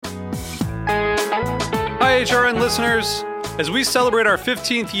HRN listeners. As we celebrate our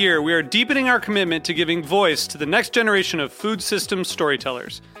 15th year, we are deepening our commitment to giving voice to the next generation of food systems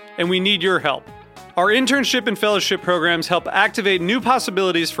storytellers, and we need your help. Our internship and fellowship programs help activate new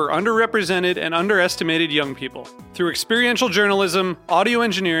possibilities for underrepresented and underestimated young people through experiential journalism, audio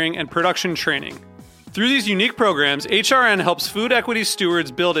engineering, and production training. Through these unique programs, HRN helps food equity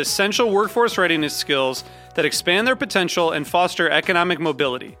stewards build essential workforce readiness skills that expand their potential and foster economic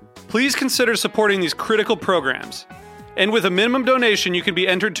mobility. Please consider supporting these critical programs. And with a minimum donation, you can be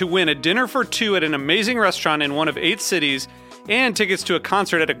entered to win a dinner for two at an amazing restaurant in one of 8 cities and tickets to a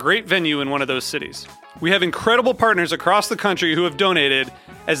concert at a great venue in one of those cities. We have incredible partners across the country who have donated,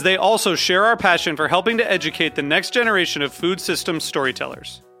 as they also share our passion for helping to educate the next generation of food systems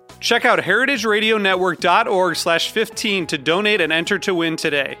storytellers. Check out heritageradionetwork.org/15 to donate and enter to win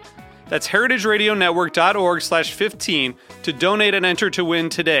today. That's heritageradionetwork.org/15 to donate and enter to win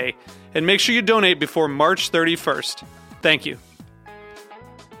today. And make sure you donate before March 31st. Thank you.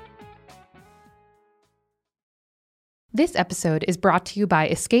 This episode is brought to you by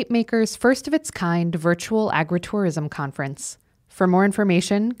Escape Maker's first-of-its-kind virtual agritourism conference. For more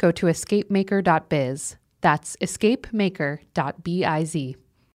information, go to escapemaker.biz. That's escapemaker.biz.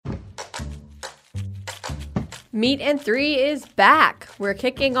 Meat and 3 is back. We're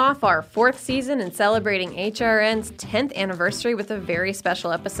kicking off our 4th season and celebrating HRN's 10th anniversary with a very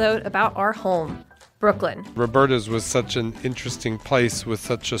special episode about our home, Brooklyn. Roberta's was such an interesting place with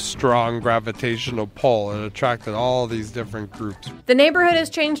such a strong gravitational pull. It attracted all these different groups. The neighborhood has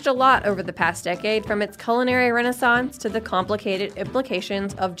changed a lot over the past decade, from its culinary renaissance to the complicated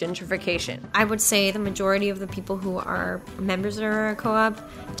implications of gentrification. I would say the majority of the people who are members of our co-op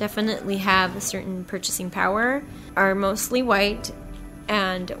definitely have a certain purchasing power, are mostly white,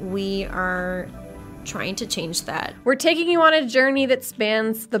 and we are trying to change that. We're taking you on a journey that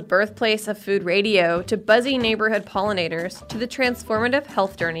spans the birthplace of food radio to buzzy neighborhood pollinators to the transformative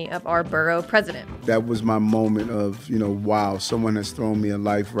health journey of our borough president. That was my moment of, wow, someone has thrown me a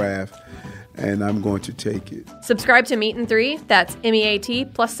life raft and I'm going to take it. Subscribe to Meat and 3, that's MEAT+THREE,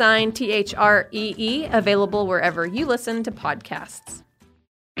 available wherever you listen to podcasts.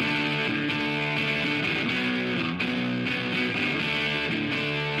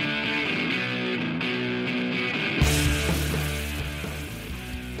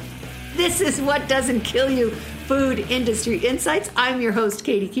 This is What Doesn't Kill You, Food Industry Insights. I'm your host,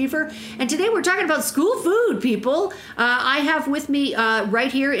 Katie Kiefer, and today we're talking about school food, people. I have with me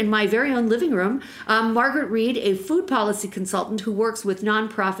right here in my very own living room, Margaret Reed, a food policy consultant who works with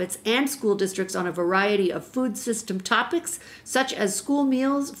nonprofits and school districts on a variety of food system topics, such as school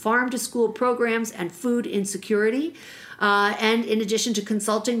meals, farm-to-school programs, and food insecurity. And in addition to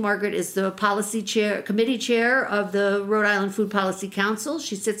consulting, Margaret is the committee chair of the Rhode Island Food Policy Council.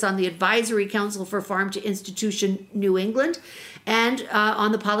 She sits on the Advisory Council for Farm to Institution New England and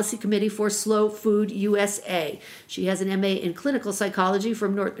on the policy committee for Slow Food USA. She has an MA in clinical psychology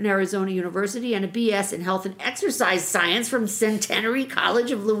from Northern Arizona University and a BS in health and exercise science from Centenary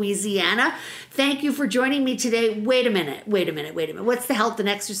College of Louisiana. Thank you for joining me today. Wait a minute. What's the health and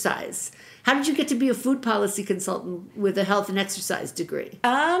exercise? How did you get to be a food policy consultant with a health and exercise degree?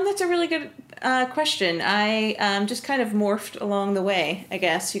 That's a really good question. I just kind of morphed along the way, I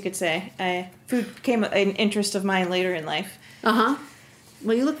guess you could say. Food became an interest of mine later in life. Uh-huh.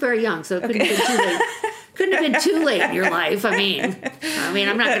 Well, you look very young, so it couldn't have been too late. Couldn't have been too late in your life. I mean,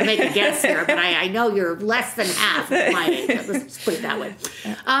 I'm not going to make a guess here, but I know you're less than half of my age. Let's put it that way.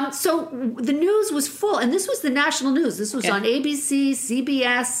 So the news was full, and this was the national news. This was on ABC,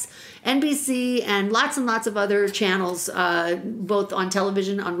 CBS, NBC, and lots of other channels, both on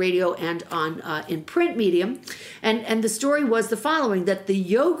television, on radio, and on in print medium. And the story was the following, that the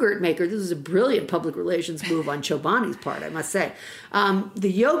yogurt maker, this was a brilliant public relations move on Chobani's part, I must say.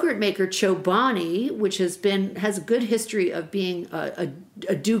 The yogurt maker Chobani, which has a good history of being a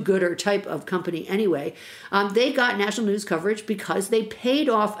do-gooder type of company anyway, they got national news coverage because they paid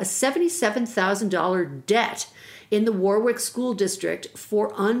off a $77,000 debt in the Warwick School District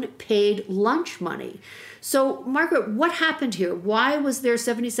for unpaid lunch money. So, Margaret, what happened here? Why was there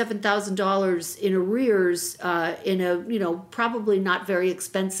 $77,000 in arrears in a probably not very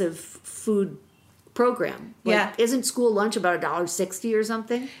expensive food program? Isn't school lunch about $1.60 or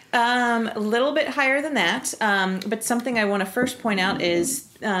something? A little bit higher than that. But something I want to first point out is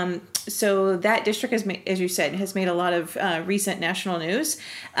so that district, as you said, has made a lot of recent national news.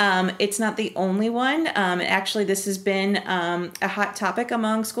 It's not the only one. Actually, this has been a hot topic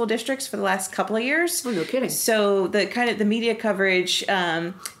among school districts for the last couple of years. Oh, no kidding. So the media coverage,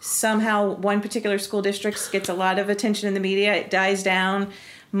 somehow one particular school district gets a lot of attention in the media. It dies down.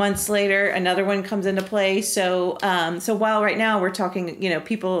 Months later, another one comes into play. So, so while right now we're talking,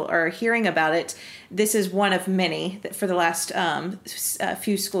 people are hearing about it, this is one of many that for the last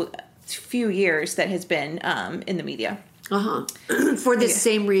few years that has been in the media. For this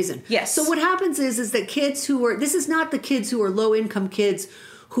same reason. Yes. So what happens is that kids this is not the kids who are low income kids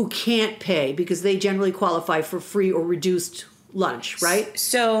who can't pay because they generally qualify for free or reduced lunch, right?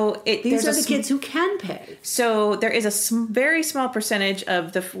 So these are the kids who can pay. So there is a very small percentage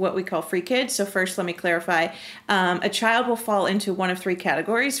of what we call free kids. So first, let me clarify: a child will fall into one of three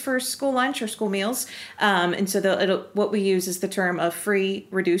categories for school lunch or school meals, and so what we use is the term of free,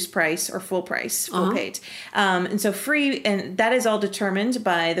 reduced price, or full price, full paid. And so free, and that is all determined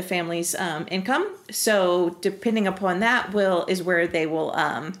by the family's income. So depending upon that, is where they will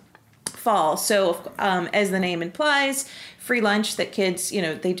fall. So as the name implies, free lunch that kids,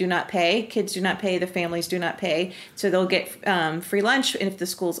 they do not pay. Kids do not pay. The families do not pay. So they'll get free lunch. And if the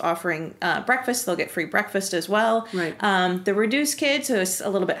school's offering breakfast, they'll get free breakfast as well. Right. The reduced kids, so it's a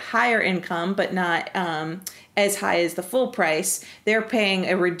little bit higher income, but not as high as the full price. They're paying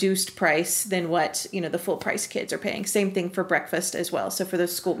a reduced price than what, the full price kids are paying. Same thing for breakfast as well. So for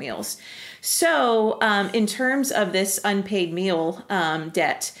those school meals. So in terms of this unpaid meal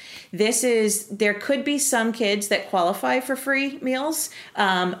debt, there could be some kids that qualify for free meals,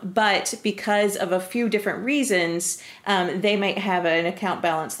 but because of a few different reasons, they might have an account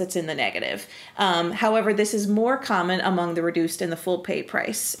balance that's in the negative. However, this is more common among the reduced and the full pay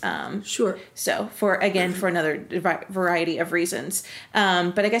price. Sure. So for another variety of reasons.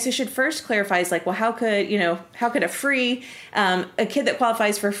 But I guess I should first clarify is like, well, how could a free, a kid that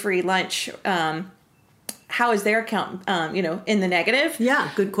qualifies for free lunch, how is their account, in the negative? Yeah,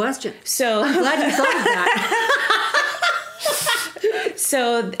 good question. So I'm glad you thought of that.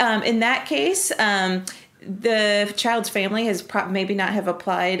 So in that case, the child's family has maybe not have filled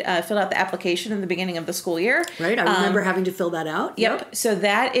out the application in the beginning of the school year. Right, I remember having to fill that out. Yep. So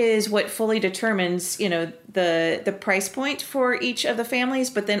that is what fully determines, the price point for each of the families,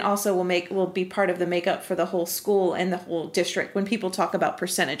 but then also will be part of the makeup for the whole school and the whole district when people talk about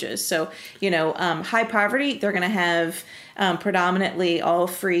percentages. So, high poverty, they're going to have predominantly all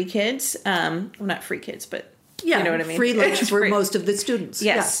free kids. Well, not free kids, but yeah, you know what I mean? Free lunch for most of the students.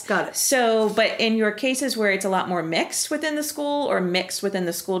 Yes. Yeah, got it. So, but in your cases where it's a lot more mixed within the school or mixed within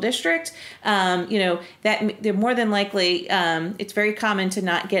the school district, that they're more than likely, it's very common to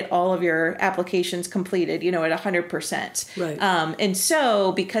not get all of your applications completed, at 100%. Right. And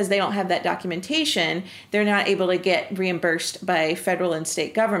so because they don't have that documentation, they're not able to get reimbursed by federal and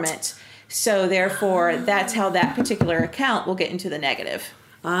state government. So therefore, that's how that particular account will get into the negative.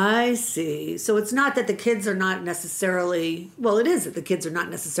 I see. So it's not that the kids are not necessarily, well, it is that the kids are not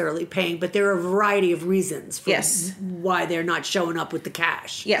necessarily paying, but there are a variety of reasons for why they're not showing up with the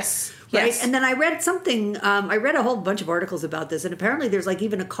cash. Yes. Right? Yes. And then I read something, I read a whole bunch of articles about this, and apparently there's like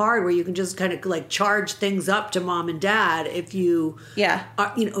even a card where you can just kind of like charge things up to mom and dad if you,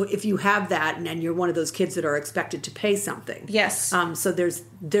 if you have that and you're one of those kids that are expected to pay something. Yes. So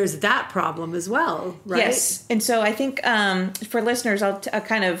there's that problem as well, right? Yes. And so I think for listeners, I'll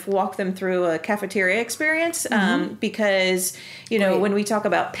kind of walk them through a cafeteria experience because, when we talk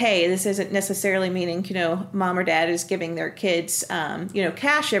about pay, this isn't necessarily meaning, mom or dad is giving their kids,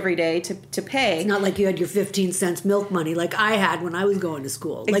 cash every day to pay. It's not like you had your 15 cents milk money like I had when I was going to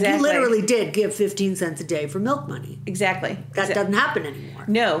school. Exactly. Like you literally did give 15 cents a day for milk money. Exactly. That doesn't happen anymore.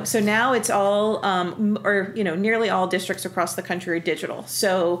 No. So now it's all, nearly all districts across the country are digital.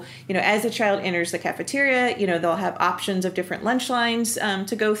 So, as the child enters the cafeteria, they'll have options of different lunch lines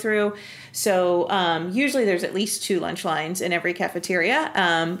to go through. So usually there's at least 2 lunch lines in every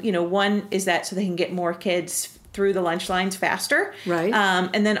cafeteria. One is that so they can get more kids through the lunch lines faster. Right.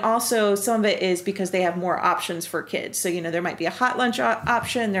 And then also some of it is because they have more options for kids. So, there might be a hot lunch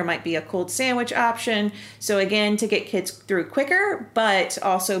option. There might be a cold sandwich option. So again, to get kids through quicker, but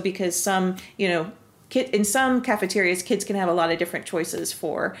also because some, in some cafeterias, kids can have a lot of different choices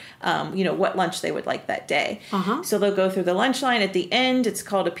for, what lunch they would like that day. So they'll go through the lunch line at the end. It's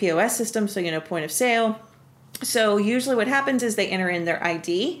called a POS system. So, point of sale. So usually what happens is they enter in their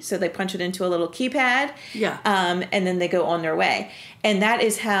ID. So they punch it into a little keypad. Yeah. And then they go on their way. And that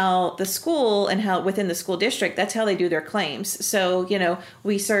is how the school and how within the school district, that's how they do their claims. So,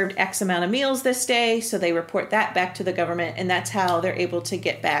 we served X amount of meals this day. So they report that back to the government. And that's how they're able to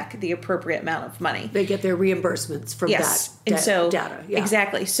get back the appropriate amount of money. They get their reimbursements from that data. Yeah.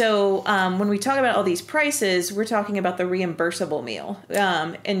 Exactly. So when we talk about all these prices, we're talking about the reimbursable meal.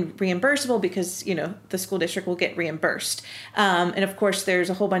 And reimbursable because, the school district will get reimbursed. And of course,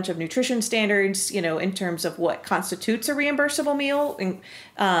 there's a whole bunch of nutrition standards, in terms of what constitutes a reimbursable meal meal.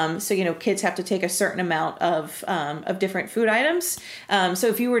 And, so, kids have to take a certain amount of different food items. So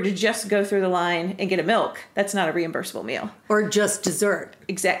if you were to just go through the line and get a milk, that's not a reimbursable meal. Or just dessert.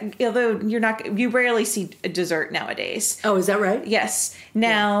 Exactly. Although you rarely see a dessert nowadays. Oh, is that right? Yes.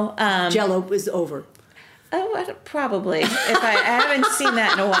 Now, Jell-O is over. Oh, probably. If I haven't seen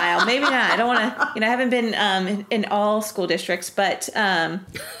that in a while, maybe not. I don't want to. I haven't been in all school districts, but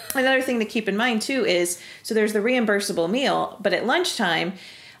another thing to keep in mind too is so there's the reimbursable meal, but at lunchtime,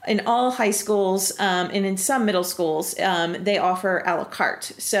 in all high schools and in some middle schools, they offer a la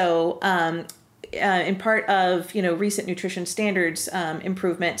carte. So. In part of recent nutrition standards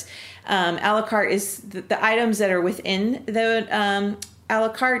improvement, a la carte is the items that are within the a la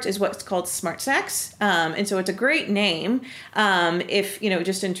carte is what's called Smart Snacks. And so it's a great name if,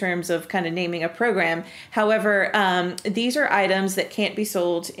 just in terms of kind of naming a program. However, these are items that can't be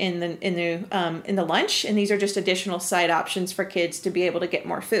sold in the lunch. And these are just additional side options for kids to be able to get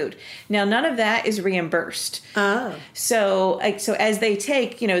more food. Now, none of that is reimbursed. Oh. So as they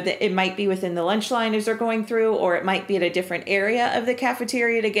take, it might be within the lunch line as they're going through, or it might be at a different area of the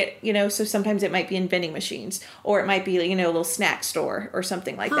cafeteria to get, so sometimes it might be in vending machines, or it might be, a little snack store or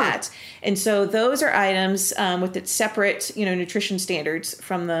something like that. And so those are items with its separate, nutrition standards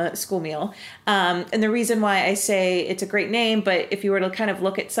from the school meal. And the reason why I say it's a great name, but if you were to kind of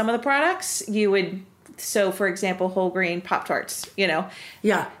look at some of the products, you would, so for example, whole grain Pop-Tarts,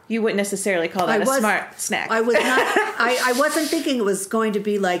 Yeah. You wouldn't necessarily call that a smart snack. I was not, I wasn't thinking it was going to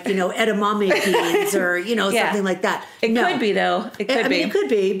be like, edamame beans or, something like that. It could be though. It could be. It could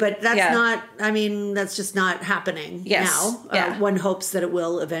be, but that's not, that's just not happening now. Yeah. One hopes that it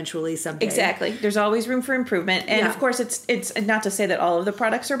will eventually someday. Exactly. There's always room for improvement. And of course it's not to say that all of the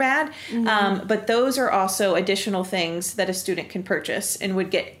products are bad, but those are also additional things that a student can purchase and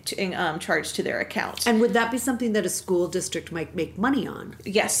would get charged to their account. And would that be something that a school district might make money on?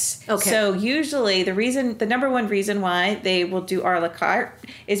 Yes. Okay. So usually the number one reason why they will do a la carte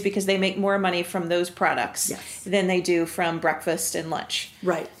is because they make more money from those products than they do from breakfast and lunch.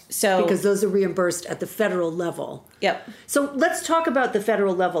 Right. So because those are reimbursed at the federal level. Yep. So let's talk about the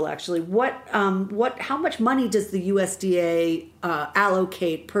federal level. Actually, how much money does the USDA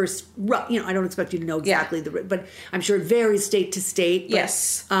allocate per? I don't expect you to know exactly but I'm sure it varies state to state. But,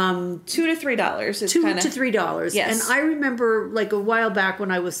 yes. $2 to $3. $2 to $3. Yes. And I remember like a while back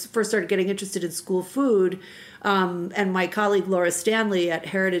when I was first started getting interested in school food. And my colleague Laura Stanley at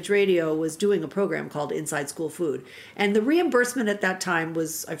Heritage Radio was doing a program called Inside School Food. And the reimbursement at that time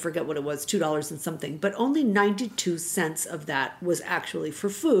was, I forget what it was, $2 and something, but only 92 cents of that was actually for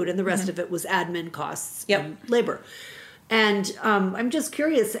food. And the rest of it was admin costs and labor. And I'm just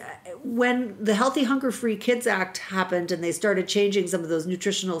curious, when the Healthy Hunger Free Kids Act happened and they started changing some of those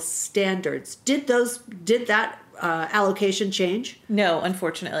nutritional standards, did that allocation change? No,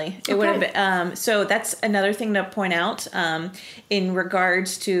 unfortunately. It would have been, so that's another thing to point out in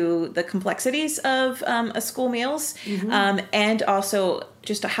regards to the complexities of a school meals and also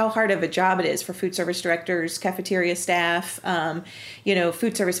just how hard of a job it is for food service directors, cafeteria staff,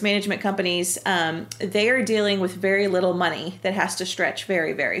 food service management companies. They are dealing with very little money that has to stretch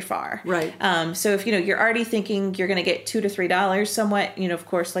very, very far. Right. So if, you're already thinking you're going to get $2 to $3 somewhat, of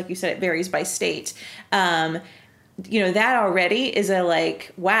course, like you said, it varies by state. That already is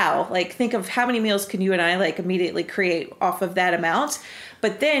wow, think of how many meals can you and I immediately create off of that amount.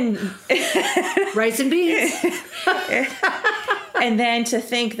 But then rice and beans. And then to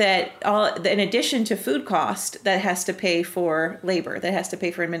think that in addition to food cost, that has to pay for labor, that has to pay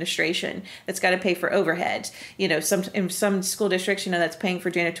for administration, that's got to pay for overhead. In some school districts, that's paying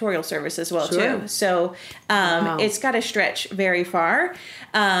for janitorial service as well too. So it's got to stretch very far.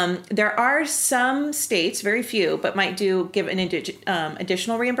 There are some states, very few, but might give an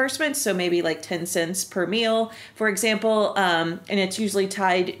additional reimbursement. So maybe 10 cents per meal, for example. And it's usually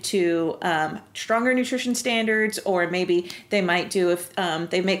tied to stronger nutrition standards, or maybe they might do if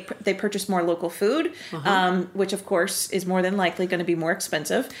they purchase more local food, which of course is more than likely going to be more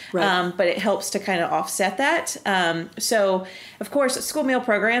expensive. Right. But it helps to kind of offset that. So of course, school meal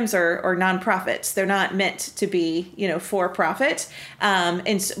programs are nonprofits. They're not meant to be for profit.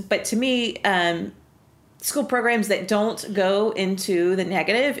 But to me, school programs that don't go into the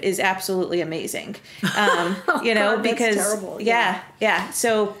negative is absolutely amazing. God, because that's terrible. Yeah.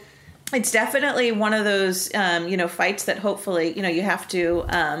 So it's definitely one of those, fights that hopefully, you have to,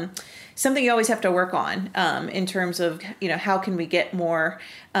 something you always have to work on, in terms of, how can we get more,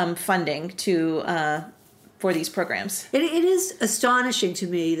 funding for these programs. It is astonishing to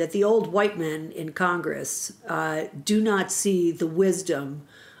me that the old white men in Congress do not see the wisdom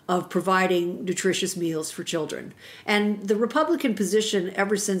of providing nutritious meals for children. And the Republican position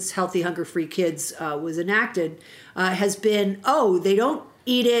ever since Healthy Hunger Free Kids was enacted has been, they don't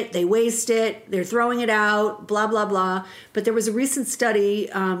eat it, they waste it, they're throwing it out, blah, blah, blah. But there was a recent study,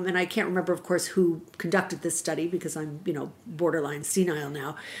 and I can't remember, of course, who conducted this study because I'm, borderline senile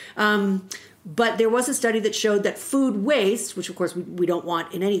now. But there was a study that showed that food waste, which of course we don't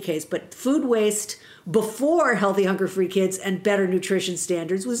want in any case, but food waste before Healthy Hunger Free Kids and better nutrition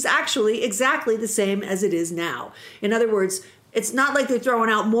standards was actually exactly the same as it is now. In other words, it's not like they're throwing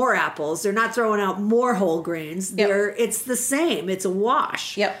out more apples. They're not throwing out more whole grains. It's the same. It's a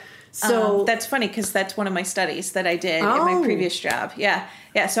wash. Yep. So that's funny because that's one of my studies that I did in my previous job. Yeah.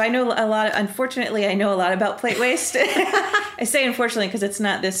 So I know unfortunately, I know a lot about plate waste. I say unfortunately because it's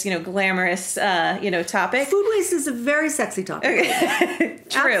not this, glamorous, topic. Food waste is a very sexy topic.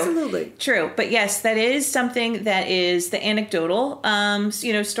 True. Absolutely. True. But yes, that is something that is the anecdotal,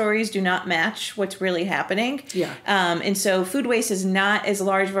 stories do not match what's really happening. Yeah. And so food waste is not as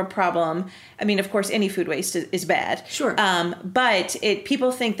large of a problem. I mean, of course, any food waste is bad. Sure. But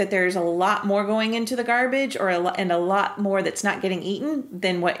people think that there's a lot more going into the garbage and a lot more that's not getting eaten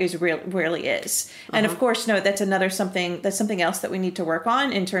than what is really is. And of course, no, that's something else that we need to work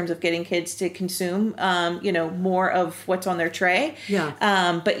on in terms of getting kids to consume, more of what's on their tray.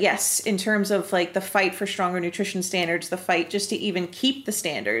 Yeah. But yes, in terms of like the fight for stronger nutrition standards, the fight just to even keep the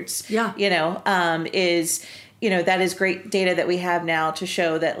standards, is, that is great data that we have now to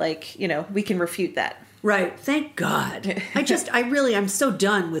show that we can refute that. Right. Thank God. I'm so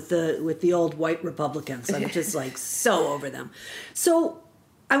done with the old white Republicans. I'm just so over them. So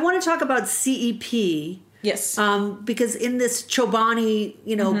I want to talk about CEP. Yes. Because in this Chobani,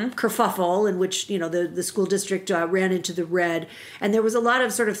 kerfuffle in which, the school district ran into the red, and there was a lot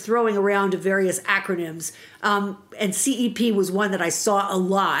of sort of throwing around of various acronyms. And CEP was one that I saw a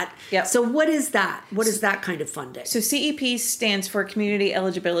lot. Yep. So what is that? What is that kind of funding? So CEP stands for Community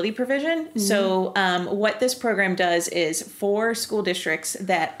Eligibility Provision. Mm-hmm. So what this program does is for school districts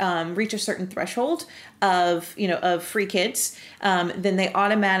that reach a certain threshold of free kids, then they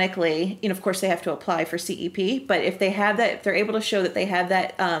automatically, of course they have to apply for CEP, but if they have that, if they're able to show that they have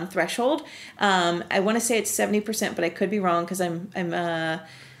that threshold, I want to say it's 70%, but I could be wrong because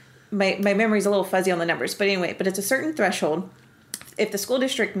my memory's a little fuzzy on the numbers, but anyway, but it's a certain threshold. If the school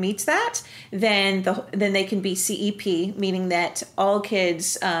district meets that, then they can be CEP, meaning that all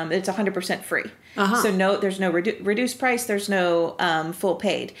kids, it's 100% free. Uh-huh. So there's no reduced price. There's no full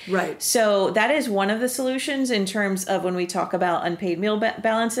paid. Right. So that is one of the solutions in terms of when we talk about unpaid meal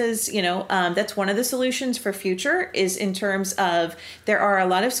balances. That's one of the solutions for future is in terms of there are a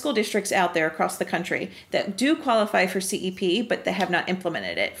lot of school districts out there across the country that do qualify for CEP, but they have not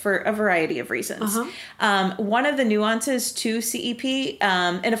implemented it for a variety of reasons. Uh-huh. One of the nuances to CEP,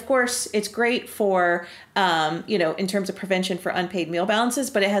 and of course it's great for in terms of prevention for unpaid meal balances,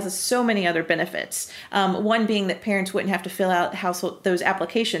 but it has so many other benefits. One being that parents wouldn't have to fill out those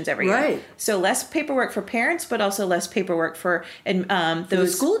applications every year. Right. So less paperwork for parents, but also less paperwork for the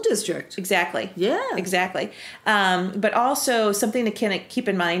school district. Exactly. Yeah. Exactly. But also something to kind of keep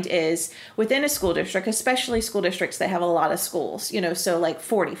in mind is within a school district, especially school districts that have a lot of schools, so like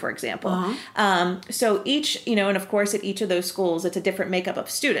 40, for example. Uh-huh. So each, and of course at each of those schools, it's a different makeup of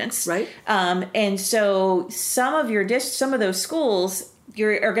students. Right. And so some of those schools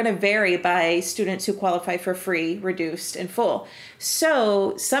are going to vary by students who qualify for free, reduced, and full.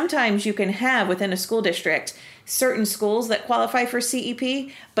 So sometimes you can have within a school district certain schools that qualify for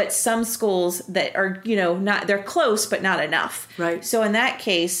CEP, but some schools that are, not, they're close, but not enough. Right. So in that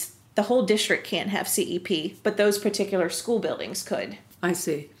case, the whole district can't have CEP, but those particular school buildings could. I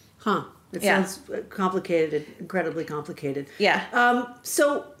see. Huh. It sounds complicated, incredibly complicated. Yeah.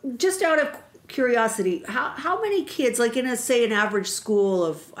 So just out of curiosity, how many kids, like in an average school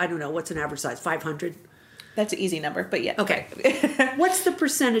of, I don't know, what's an average size, 500? That's an easy number, but yeah. Okay. What's the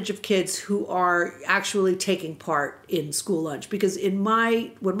percentage of kids who are actually taking part in school lunch? Because when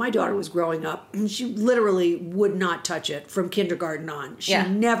my daughter was growing up, she literally would not touch it from kindergarten on. She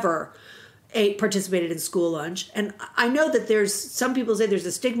never participated in school lunch. And I know that there's some people say there's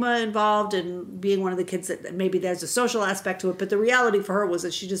a stigma involved in being one of the kids that maybe there's a social aspect to it, but the reality for her was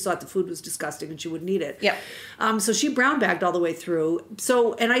that she just thought the food was disgusting and she wouldn't eat it. Yep. So she brown bagged all the way through.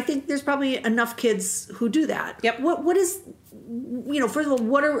 So, and I think there's probably enough kids who do that. Yep. What is, first of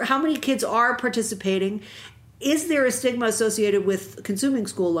all, how many kids are participating? Is there a stigma associated with consuming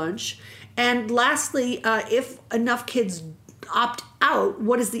school lunch? And lastly, if enough kids opt out,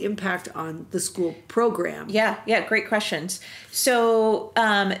 what is the impact on the school program? Yeah, great questions. So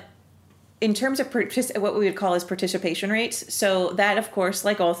in terms of what we would call as participation rates, so that, of course,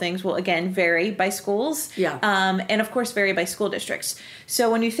 like all things, will again vary by schools. Yeah. And of course, vary by school districts.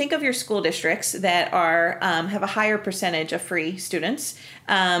 So when you think of your school districts that are have a higher percentage of free students,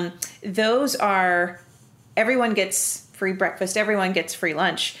 those are everyone gets free breakfast, everyone gets free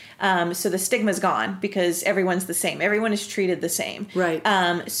lunch. So the stigma's gone because everyone's the same. Everyone is treated the same. Right.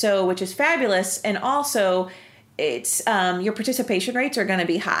 So which is fabulous, and also it's your participation rates are going to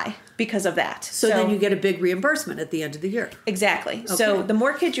be high because of that. So then you get a big reimbursement at the end of the year. Exactly. Okay. So the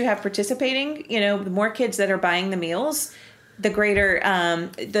more kids you have participating, the more kids that are buying the meals, the greater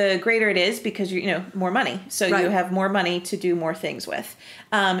it is, because more money. So Right. you have more money to do more things with.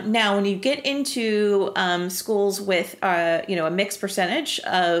 Now, when you get into schools with a mixed percentage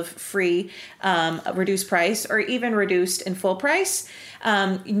of free, reduced price, or even reduced and full price,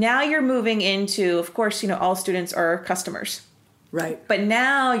 now you're moving into, of course, all students are customers. Right. But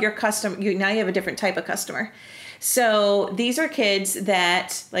now you have a different type of customer. So these are kids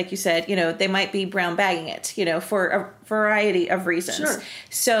that, like you said, they might be brown bagging it, for a variety of reasons. Sure.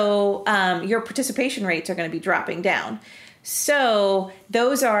 So your participation rates are going to be dropping down. So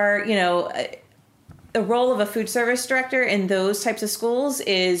those are, the role of a food service director in those types of schools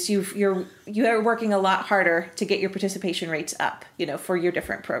is you are working a lot harder to get your participation rates up, for your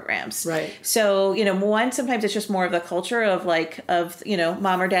different programs. Right. So, sometimes it's just more of the culture of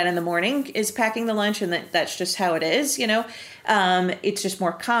mom or dad in the morning is packing the lunch, and that's just how it is, it's just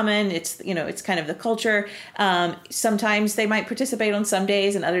more common. It's, it's kind of the culture. Sometimes they might participate on some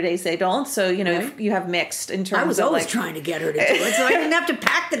days and other days they don't. So, Right. if you have mixed in terms of I was always trying to get her to do it, so I didn't have to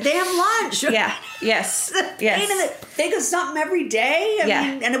pack the damn lunch. Yeah. Yes. Yes. Think of something every day. I Yeah.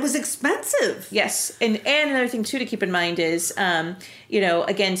 mean, and it was expensive. Yes. And another thing too to keep in mind is, again,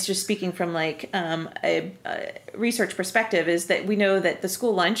 it's just speaking from a research perspective, is that we know that the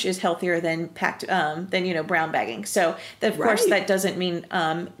school lunch is healthier than packed, brown bagging. So of course that doesn't mean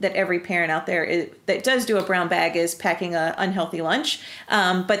that every parent out there that does do a brown bag is packing an unhealthy lunch.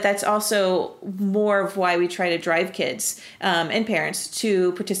 But that's also more of why we try to drive kids and parents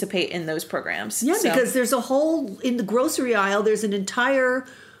to participate in those programs. Yeah, because there's a whole, in the grocery aisle, there's an entire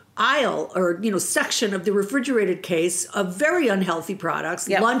aisle or section of the refrigerated case of very unhealthy products.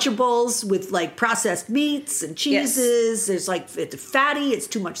 Yep. Lunchables with processed meats and cheeses. Yes. There's it's fatty, it's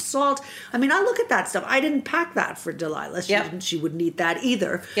too much salt. I mean, I look at that stuff. I didn't pack that for Delilah. She wouldn't eat that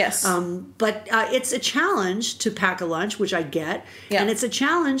either. Yes. But it's a challenge to pack a lunch, which I get. Yeah. And it's a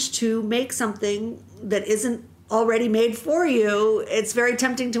challenge to make something that isn't already made for you. It's very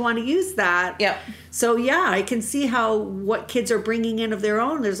tempting to want to use that. Yep. So yeah, I can see what kids are bringing in of their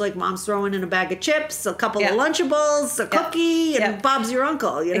own. There's mom's throwing in a bag of chips, a couple of Lunchables, a cookie, and Bob's your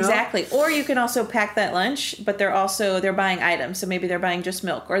uncle, Exactly. Or you can also pack that lunch, but they're buying items. So maybe they're buying just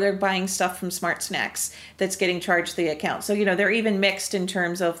milk, or they're buying stuff from Smart Snacks that's getting charged the account. So, they're even mixed in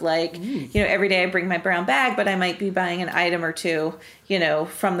terms of every day I bring my brown bag, but I might be buying an item or two,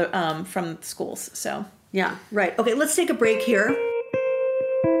 from schools. So. Yeah, right. Okay, let's take a break here.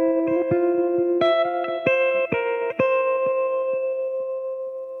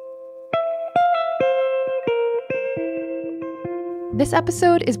 This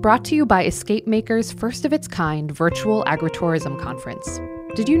episode is brought to you by Escape Maker's first of its kind virtual agritourism conference.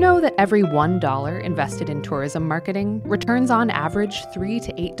 Did you know that every $1 invested in tourism marketing returns on average $3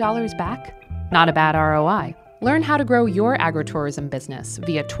 to $8 back? Not a bad ROI. Learn how to grow your agritourism business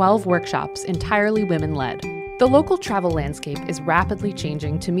via 12 workshops entirely women-led. The local travel landscape is rapidly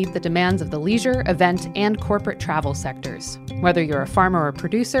changing to meet the demands of the leisure, event, and corporate travel sectors. Whether you're a farmer or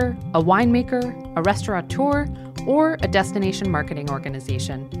producer, a winemaker, a restaurateur, or a destination marketing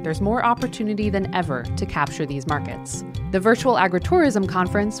organization, there's more opportunity than ever to capture these markets. The Virtual Agritourism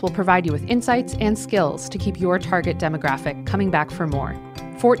Conference will provide you with insights and skills to keep your target demographic coming back for more.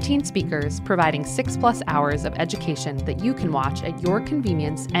 14 speakers providing 6+ hours of education that you can watch at your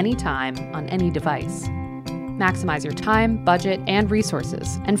convenience anytime on any device. Maximize your time, budget, and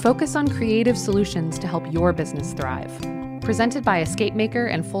resources, and focus on creative solutions to help your business thrive. Presented by Escape Maker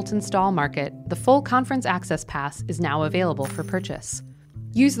and Fulton Stall Market, the full conference access pass is now available for purchase.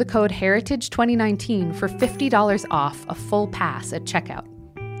 Use the code HERITAGE2019 for $50 off a full pass at checkout.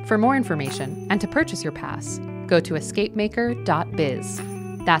 For more information and to purchase your pass, go to escapemaker.biz.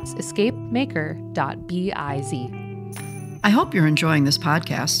 That's escapemaker.biz. I hope you're enjoying this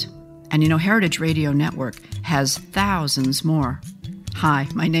podcast. And Heritage Radio Network has thousands more. Hi,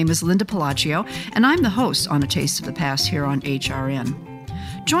 my name is Linda Palacio, and I'm the host on A Taste of the Past here on HRN.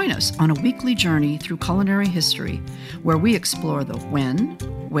 Join us on a weekly journey through culinary history, where we explore the when,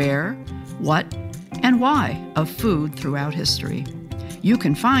 where, what, and why of food throughout history. You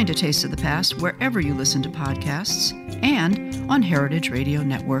can find A Taste of the Past wherever you listen to podcasts and on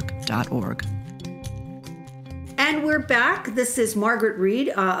heritageradionetwork.org. And we're back. This is Margaret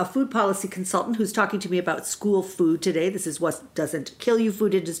Reed, a food policy consultant who's talking to me about school food today. This is What Doesn't Kill You,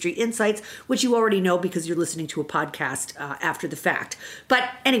 Food Industry Insights, which you already know because you're listening to a podcast after the fact.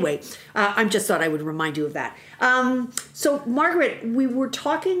 But anyway, I just thought I would remind you of that. So, Margaret, we were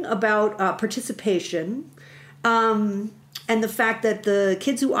talking about participation and the fact that the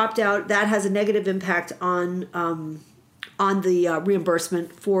kids who opt out, that has a negative impact on the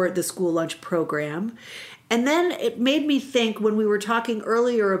reimbursement for the school lunch program. And then it made me think when we were talking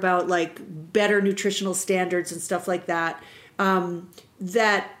earlier about like better nutritional standards and stuff like that,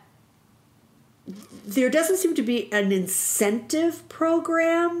 that there doesn't seem to be an incentive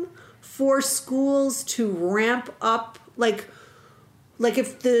program for schools to ramp up. Like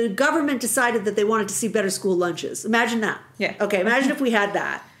if the government decided that they wanted to see better school lunches, imagine that. Yeah. Okay, imagine if we had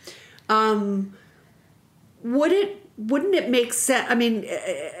that. Wouldn't it make sense? I mean,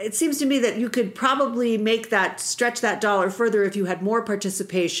 it seems to me that you could probably stretch that dollar further if you had more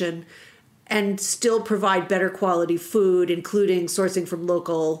participation and still provide better quality food, including sourcing from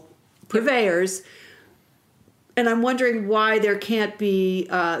local purveyors. And I'm wondering why there can't be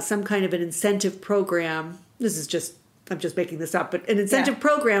some kind of an incentive program. I'm just making this up, but an incentive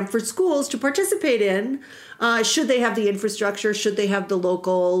program for schools to participate in. Should they have the infrastructure? Should they have the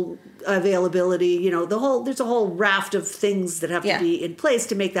local availability? You know, there's a whole raft of things that have to be in place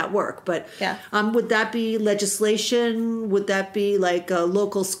to make that work. But would that be legislation? Would that be like a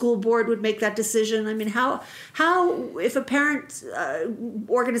local school board would make that decision? I mean, how if a parent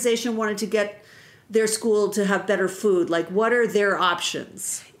organization wanted to get their school to have better food, like what are their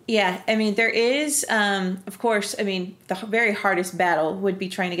options? Yeah, I mean, there is, of course, I mean, the very hardest battle would be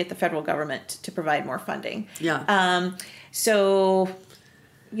trying to get the federal government to provide more funding. Yeah. So,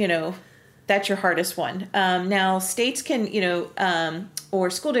 you know, that's your hardest one. Now, states can, or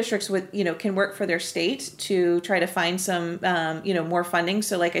school districts can work for their state to try to find some, more funding.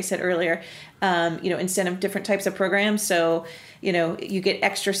 So like I said earlier, instead of different types of programs. So, you get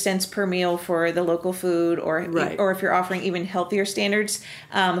extra cents per meal for the local food or if you're offering even healthier standards,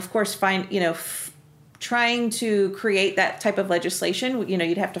 of course, trying to create that type of legislation,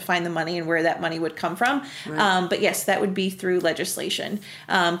 you'd have to find the money and where that money would come from. Right. But yes, that would be through legislation.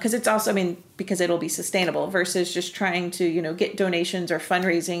 Because it's also, because it'll be sustainable versus just trying to, get donations or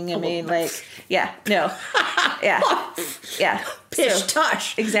fundraising. Pish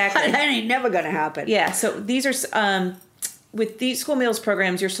tush. Exactly. That ain't never going to happen. Yeah. So these are, with these school meals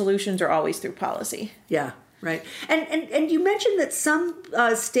programs, your solutions are always through policy. Yeah. Right. And you mentioned that some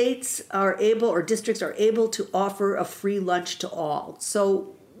states are able or districts are able to offer a free lunch to all.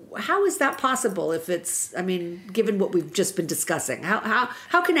 So how is that possible if it's, given what we've just been discussing? How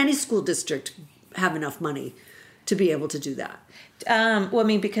can any school district have enough money to be able to do that?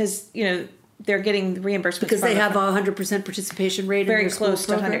 Because, they're getting reimbursements. Because they have a 100% participation rate very in their close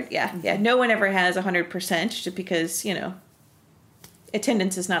to 100. program? Yeah. Mm-hmm. Yeah. No one ever has 100% just because,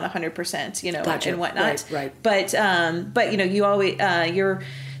 attendance is not 100%, Gotcha. and whatnot. Right. But you always, you're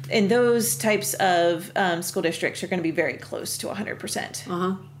in those types of school districts, you're going to be very close to 100%.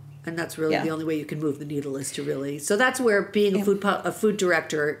 Uh-huh. And that's really the only way you can move the needle is to really. So that's where being a food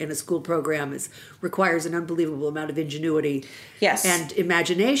director in a school program requires an unbelievable amount of ingenuity. Yes. And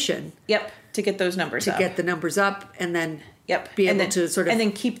imagination. Yep. To get those numbers up. To get the numbers up and then Yep. be able to sort of and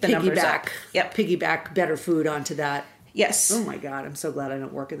then keep the numbers up. Yep. Piggyback better food onto that. Yes. Oh my God, I'm so glad I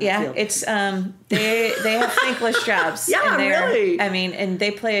don't work in that field. Yeah, it's they have thankless jobs. Yeah, really. And they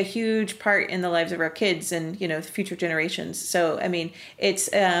play a huge part in the lives of our kids and the future generations. So it's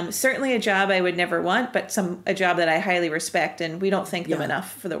certainly a job I would never want, but a job that I highly respect, and we don't thank them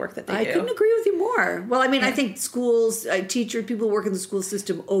enough for the work that they do. I couldn't agree with you more. Well, I think schools, teachers, people who work in the school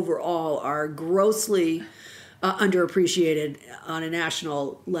system overall are grossly underappreciated on a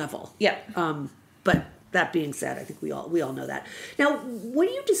national level. Yep. But that being said, I think we all know that. Now, when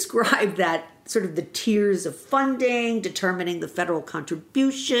you describe that sort of the tiers of funding, determining the federal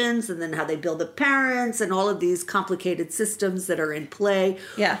contributions, and then how they bill the parents, and all of these complicated systems that are in play,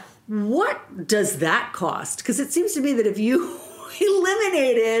 what does that cost? Because it seems to me that if you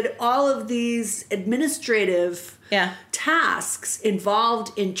eliminated all of these administrative tasks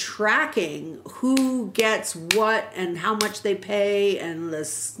involved in tracking who gets what and how much they pay and the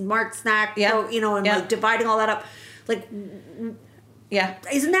smart snack, and like dividing all that up. Like, Yeah.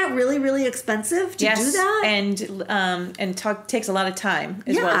 Isn't that really, really expensive to do that? And takes a lot of time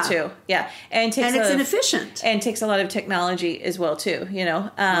as well too. Yeah. And it's inefficient. And takes a lot of technology as well too,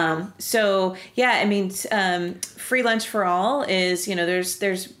 So yeah, I mean, free lunch for all is,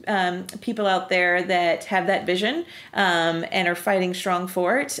 there's people out there that have that vision and are fighting strong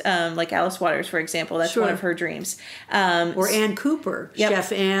for it. Like Alice Waters, for example, that's one of her dreams. Or Ann Cooper,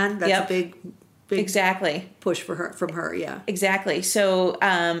 Chef Ann, that's a big exactly push from her. Yeah, exactly. So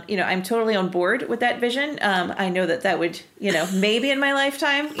I'm totally on board with that vision. I know that would maybe in my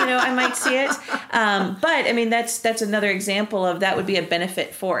lifetime I might see it, but I mean that's another example of that would be a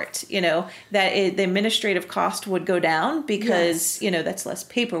benefit for it. The administrative cost would go down because that's less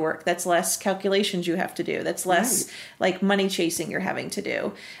paperwork, that's less calculations you have to do, that's less like money chasing you're having to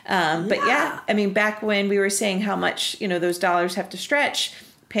do. But I mean, back when we were saying how much those dollars have to stretch,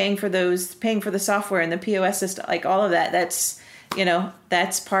 paying for the software and the POS system, like all of that,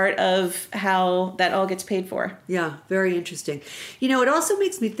 that's part of how that all gets paid for. Yeah, very interesting. It also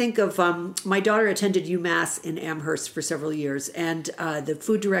makes me think of my daughter attended UMass in Amherst for several years, and the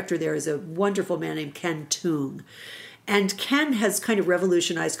food director there is a wonderful man named Ken Toon. And Ken has kind of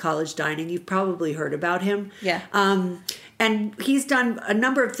revolutionized college dining. You've probably heard about him. Yeah. And he's done a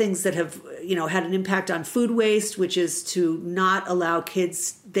number of things that have, had an impact on food waste, which is to not allow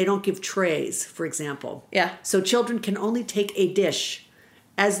kids, they don't give trays, for example. Yeah. So children can only take a dish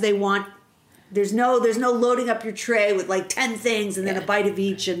as they want. There's no loading up your tray with like 10 things and then a bite of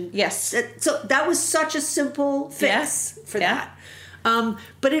each. And so that was such a simple fix for that.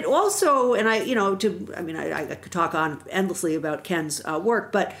 But it also, and I could talk on endlessly about Ken's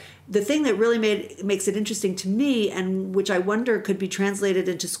work, but the thing that really makes it interesting to me, and which I wonder could be translated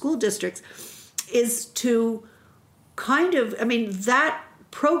into school districts, is to that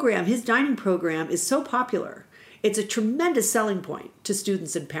program, his dining program, is so popular. It's a tremendous selling point to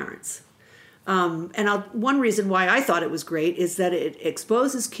students and parents. One reason why I thought it was great is that it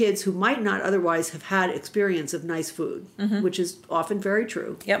exposes kids who might not otherwise have had experience of nice food, which is often very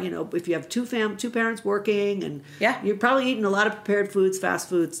true. Yep. If you have two parents working, and you're probably eating a lot of prepared foods, fast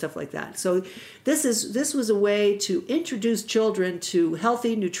food, stuff like that. So this was a way to introduce children to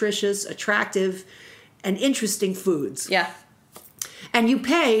healthy, nutritious, attractive, and interesting foods. Yeah. And you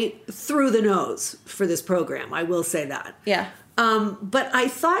pay through the nose for this program, I will say that. Yeah. But I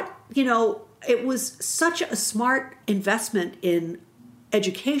thought, it was such a smart investment in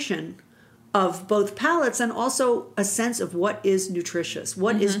education of both palates and also a sense of what is nutritious.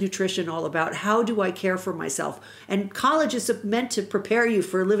 What is nutrition all about? How do I care for myself? And college is meant to prepare you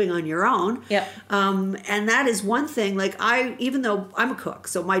for living on your own. Yep. And that is one thing. Like even though I'm a cook,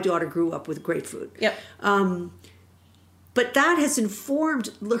 so my daughter grew up with great food. Yep. But that has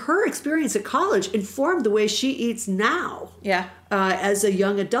informed her experience at college, informed the way she eats now. Yeah. As a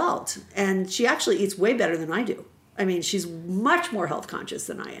young adult. And she actually eats way better than I do. I mean, she's much more health conscious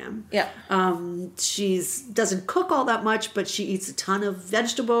than I am. Yeah. Doesn't cook all that much, but she eats a ton of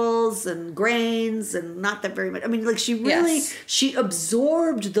vegetables and grains and not that very much. I mean, like she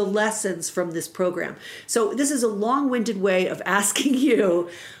absorbed the lessons from this program. So this is a long-winded way of asking you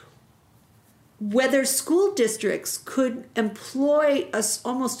whether school districts could employ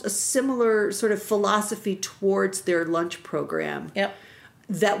almost a similar sort of philosophy towards their lunch program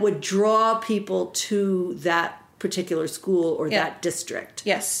that would draw people to that particular school or that district.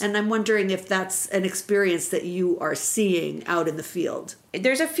 Yes. And I'm wondering if that's an experience that you are seeing out in the field.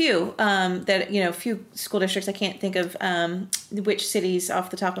 There's a few few school districts. I can't think of which cities off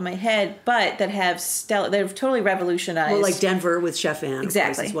the top of my head, but that have totally revolutionized. Well, like Denver with Chef Ann,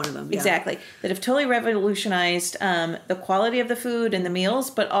 exactly, is one of them. Yeah. Exactly, that have totally revolutionized the quality of the food and the meals,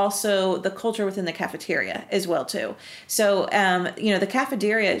 but also the culture within the cafeteria as well too. So the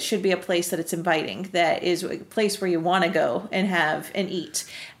cafeteria should be a place that it's inviting, that is a place where you want to go and have and eat.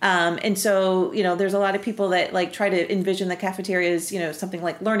 And so there's a lot of people that like try to envision the cafeteria as something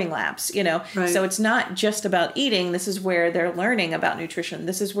like learning labs, Right. So it's not just about eating. This is where they're learning about nutrition.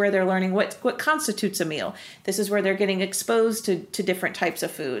 This is where they're learning what constitutes a meal. This is where they're getting exposed to different types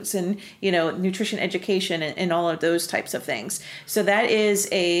of foods and, nutrition education and all of those types of things. So that is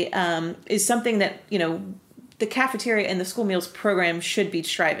is something that, the cafeteria and the school meals program should be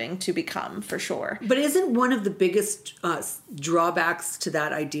striving to become, for sure. But isn't one of the biggest drawbacks to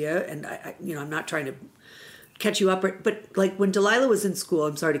that idea, and I'm not trying to catch you up, but like when Delilah was in school,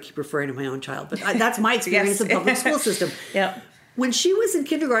 I'm sorry to keep referring to my own child, but that's my experience in the public school system. Yeah. When she was in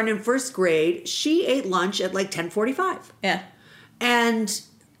kindergarten and first grade, she ate lunch at like 10:45. Yeah. And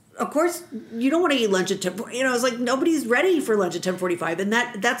of course, you don't want to eat lunch at 10. It's like nobody's ready for lunch at 10:45, and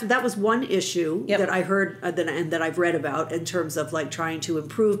that was one issue that I heard and that I've read about in terms of like trying to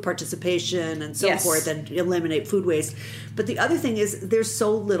improve participation and so forth and eliminate food waste. But the other thing is there's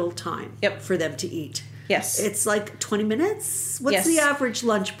so little time for them to eat. Yes. It's like 20 minutes. What's the average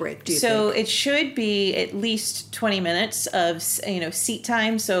lunch break, do you think? So it should be at least 20 minutes of, seat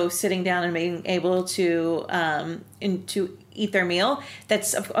time. So sitting down and being able to eat their meal.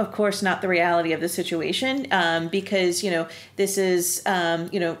 That's, of course, not the reality of the situation because, this is,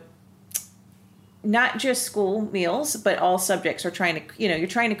 not just school meals, but all subjects are trying to, you're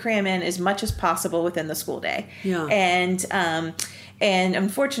trying to cram in as much as possible within the school day. Yeah. And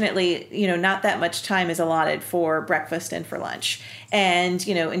unfortunately, not that much time is allotted for breakfast and for lunch. And,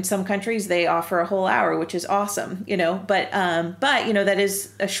 in some countries they offer a whole hour, which is awesome, but that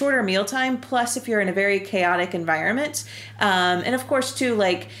is a shorter meal time. Plus, if you're in a very chaotic environment, and of course too,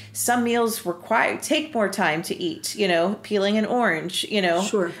 like some meals take more time to eat, peeling an orange,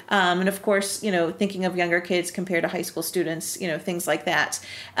 Sure. And of course, thinking of younger kids compared to high school students, things like that.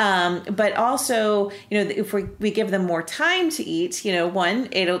 But also, if we give them more time to eat,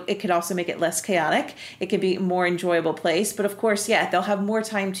 it could also make it less chaotic. It could be a more enjoyable place. But of course, they'll have more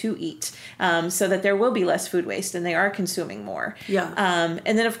time to eat so that there will be less food waste and they are consuming more. Yeah.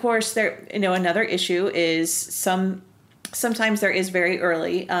 And then, of course, another issue is sometimes there is very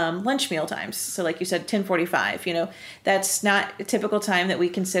early lunch meal times. So like you said, 10:45, that's not a typical time that we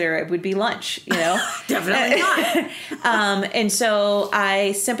consider it would be lunch, Definitely not. And so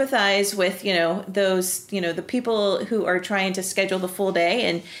I sympathize with, those, the people who are trying to schedule the full day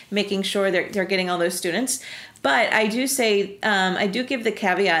and making sure they're getting all those students. But I do say, I do give the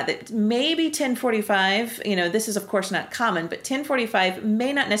caveat that maybe 10:45, this is of course not common, but 10:45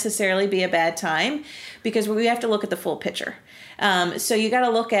 may not necessarily be a bad time because we have to look at the full picture. So you got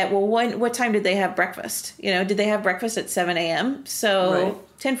to look at, what time did they have breakfast? Did they have breakfast at 7 a.m.? So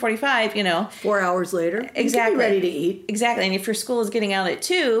 10:45, 4 hours later, exactly, you can be ready to eat. Exactly. And if your school is getting out at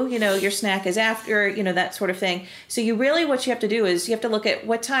 2, your snack is after, that sort of thing. So what you have to do is you have to look at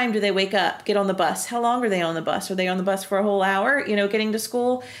what time do they wake up, get on the bus? How long are they on the bus? Are they on the bus for a whole hour, getting to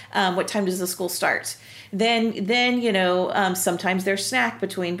school? What time does the school start? Then sometimes there's snack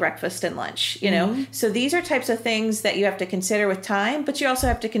between breakfast and lunch, Mm-hmm. So these are types of things that you have to consider with time, but you also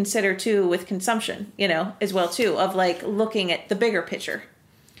have to consider too with consumption, as well too, of like looking at the bigger picture.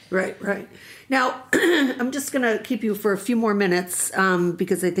 Right. Now, I'm just going to keep you for a few more minutes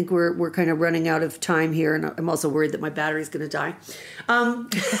because I think we're kind of running out of time here, and I'm also worried that my battery's going to die.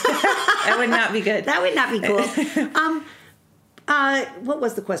 That would not be good. That would not be cool. What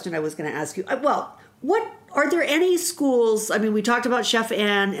was the question I was going to ask you? What are there any schools? I mean, we talked about Chef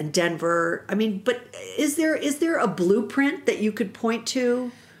Ann and Denver. I mean, but is there a blueprint that you could point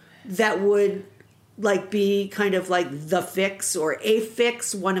to that would like be kind of like the fix or a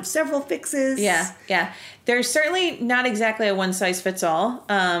fix, one of several fixes? Yeah. There's certainly not exactly a one size fits all.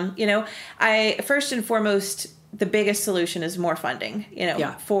 I first and foremost, the biggest solution is more funding,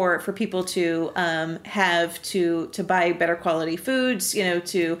 for people to have to buy better quality foods,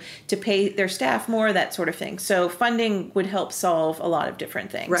 to pay their staff more, that sort of thing. So funding would help solve a lot of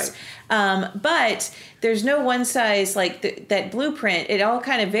different things. Right. But there's no one size like that blueprint. It all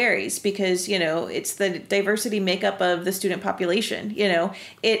kind of varies because, it's the diversity makeup of the student population.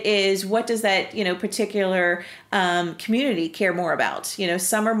 It is what does that, particular community care more about?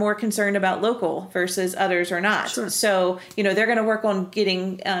 Some are more concerned about local versus others are not. Sure. So, they're going to work on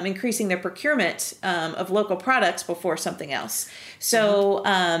getting increasing their procurement of local products before something else. So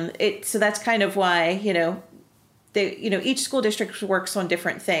so that's kind of why, each school district works on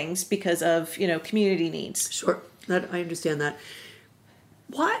different things because of, community needs. Sure. I understand that.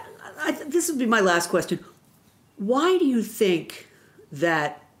 This would be my last question. Why do you think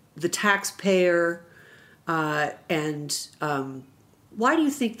that the taxpayer and why do you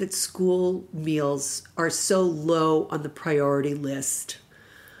think that school meals are so low on the priority list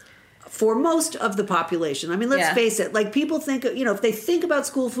for most of the population? I mean, let's face it. Like people think, if they think about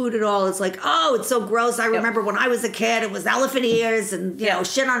school food at all, it's like, oh, it's so gross. I remember when I was a kid, it was elephant ears and,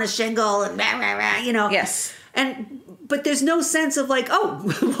 shit on a shingle and rah, rah, rah, Yes. But there's no sense of like, oh,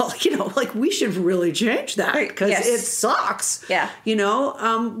 well, like we should really change that because it sucks. Yeah.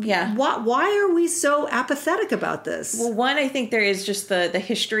 Why are we so apathetic about this? Well, one, I think there is just the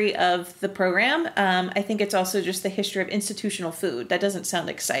history of the program. I think it's also just the history of institutional food. That doesn't sound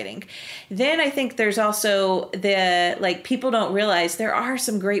exciting. Then I think there's also people don't realize there are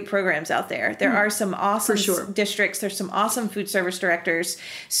some great programs out there. There are some awesome districts. There's some awesome food service directors.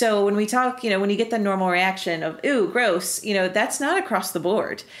 So when we talk, when you get the normal reaction of, ooh, gross, gross, that's not across the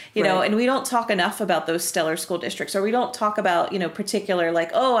board, you know, and we don't talk enough about those stellar school districts, or we don't talk about, particular,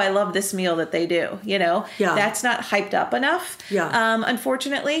 like, oh, I love this meal that they do, that's not hyped up enough,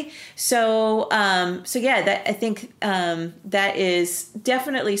 unfortunately. So that, I think, that is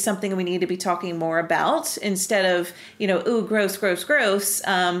definitely something we need to be talking more about instead of, ooh, gross, gross, gross.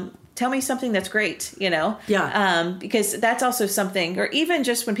 Tell me something that's great, because that's also something, or even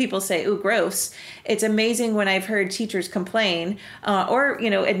just when people say, ooh, gross, it's amazing when I've heard teachers complain, or,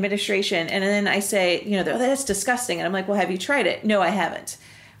 administration. And then I say, that's disgusting. And I'm like, well, have you tried it? No, I haven't.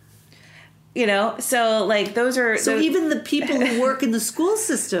 So like those are. So even the people who work in the school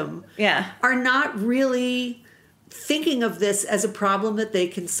system are not really thinking of this as a problem that they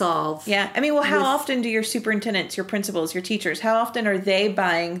can solve. Yeah. I mean, well, how often do your superintendents, your principals, your teachers, how often are they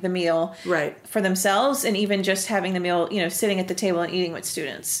buying the meal for themselves, and even just having the meal, sitting at the table and eating with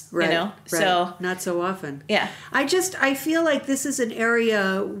students, So not so often. Yeah. I feel like this is an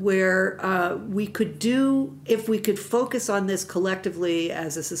area where we could do, if we could focus on this collectively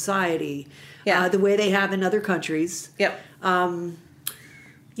as a society, the way they have in other countries. Yep.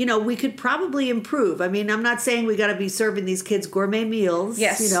 We could probably improve. I mean, I'm not saying we got to be serving these kids gourmet meals.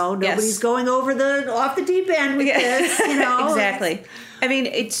 Yes. Nobody's going off the deep end with this, Exactly. I mean,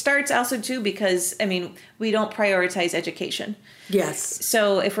 it starts also too because, we don't prioritize education. Yes.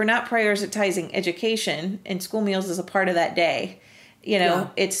 So if we're not prioritizing education, and school meals is a part of that day,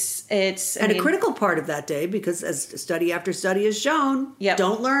 it's a critical part of that day, because as study after study has shown,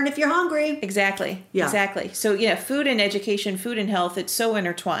 don't learn if you're hungry. Exactly. Yeah. Exactly. So food and education, food and health, it's so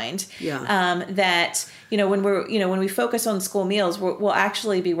intertwined. Yeah. That when we focus on school meals, we'll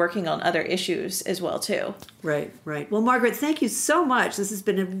actually be working on other issues as well too. Right. Well, Margaret, thank you so much. This has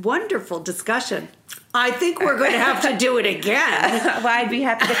been a wonderful discussion. I think we're going to have to do it again. Well, I'd be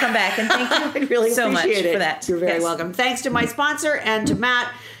happy to come back, and thank you I really so much appreciate it. for that. You're very welcome. Thanks to my sponsor and to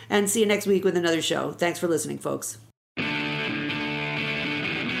Matt, and see you next week with another show. Thanks for listening, folks.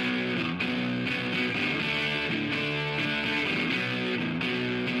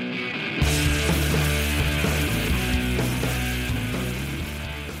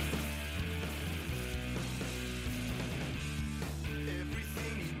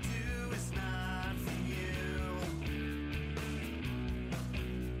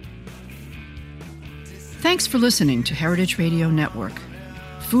 Thanks for listening to Heritage Radio Network,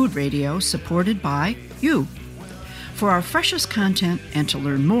 food radio supported by you. For our freshest content and to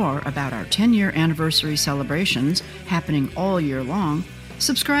learn more about our 10-year anniversary celebrations happening all year long,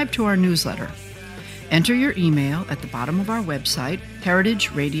 subscribe to our newsletter. Enter your email at the bottom of our website,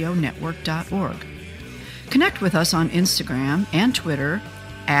 heritageradionetwork.org. Connect with us on Instagram and Twitter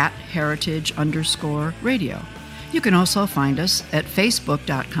at @heritage_radio. You can also find us at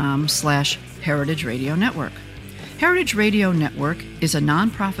facebook.com/Heritage Radio Network. Heritage Radio Network is a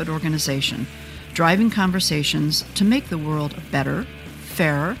nonprofit organization driving conversations to make the world a better,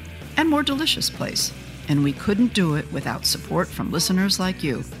 fairer, and more delicious place. And we couldn't do it without support from listeners like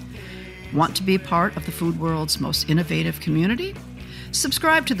you. Want to be part of the food world's most innovative community?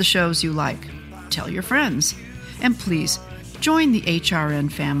 Subscribe to the shows you like. Tell your friends. And please, join the HRN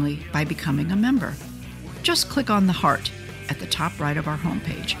family by becoming a member. Just click on the heart at the top right of our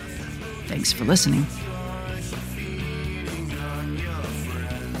homepage. Thanks for listening.